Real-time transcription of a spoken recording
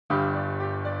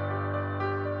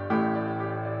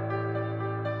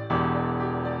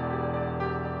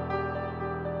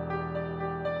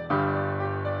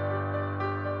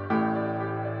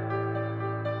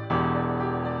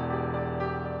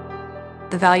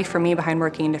The value for me behind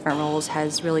working in different roles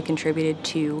has really contributed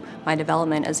to my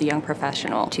development as a young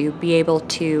professional. To be able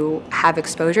to have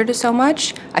exposure to so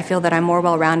much, I feel that I'm more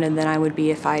well-rounded than I would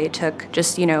be if I took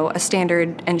just, a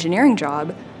standard engineering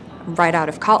job right out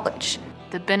of college.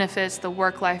 The benefits, the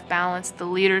work-life balance, the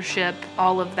leadership,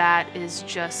 all of that is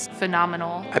just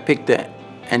phenomenal. I picked the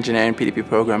engineering PDP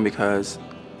program because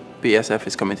BASF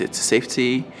is committed to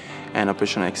safety and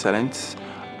operational excellence.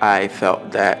 I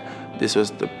felt that this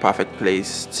was the perfect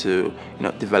place to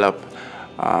develop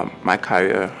my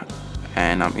career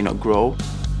and grow.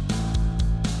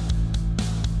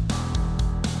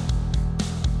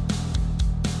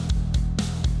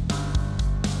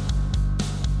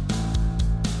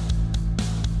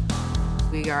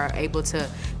 We are able to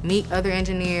meet other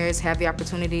engineers, have the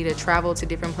opportunity to travel to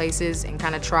different places and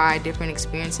kind of try different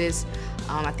experiences.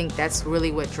 I think that's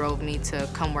really what drove me to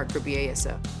come work for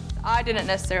BASF. I didn't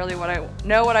necessarily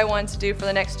know what I wanted to do for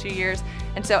the next 2 years,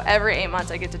 and so every 8 months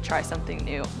I get to try something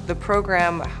new. The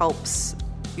program helps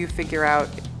you figure out,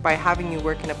 by having you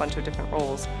work in a bunch of different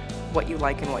roles, what you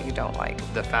like and what you don't like.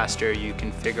 The faster you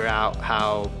can figure out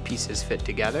how pieces fit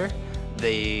together,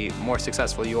 the more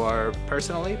successful you are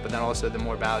personally, but then also the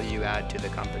more value you add to the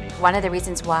company. One of the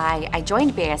reasons why I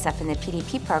joined BASF in the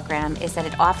PDP program is that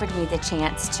it offered me the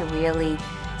chance to really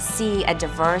see a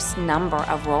diverse number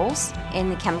of roles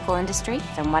in the chemical industry.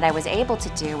 And what I was able to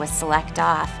do was select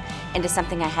off into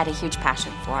something I had a huge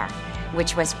passion for,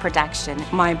 which was production.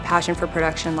 My passion for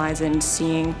production lies in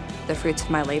seeing the fruits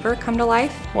of my labor come to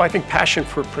life. Well, I think passion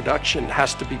for production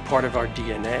has to be part of our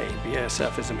DNA.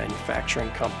 BASF is a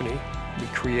manufacturing company. We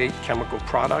create chemical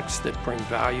products that bring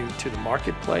value to the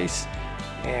marketplace,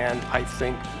 and I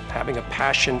think having a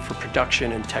passion for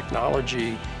production and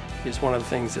technology is one of the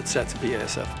things that sets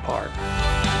BASF apart.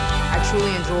 I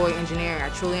truly enjoy engineering, I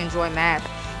truly enjoy math,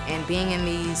 and being in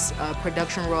these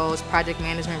production roles, project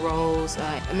management roles,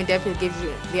 definitely gives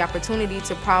you the opportunity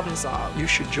to problem solve. You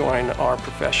should join our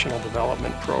professional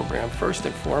development program first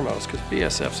and foremost because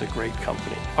BASF's a great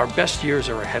company. Our best years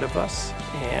are ahead of us,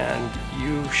 and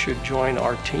you should join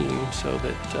our team so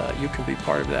that you can be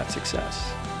part of that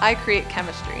success. I create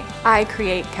chemistry. I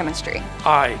create chemistry.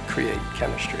 I create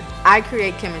chemistry. I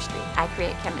create chemistry. I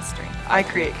create chemistry. I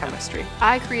create chemistry.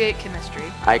 I create chemistry.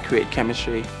 I create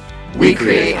chemistry. We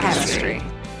create chemistry.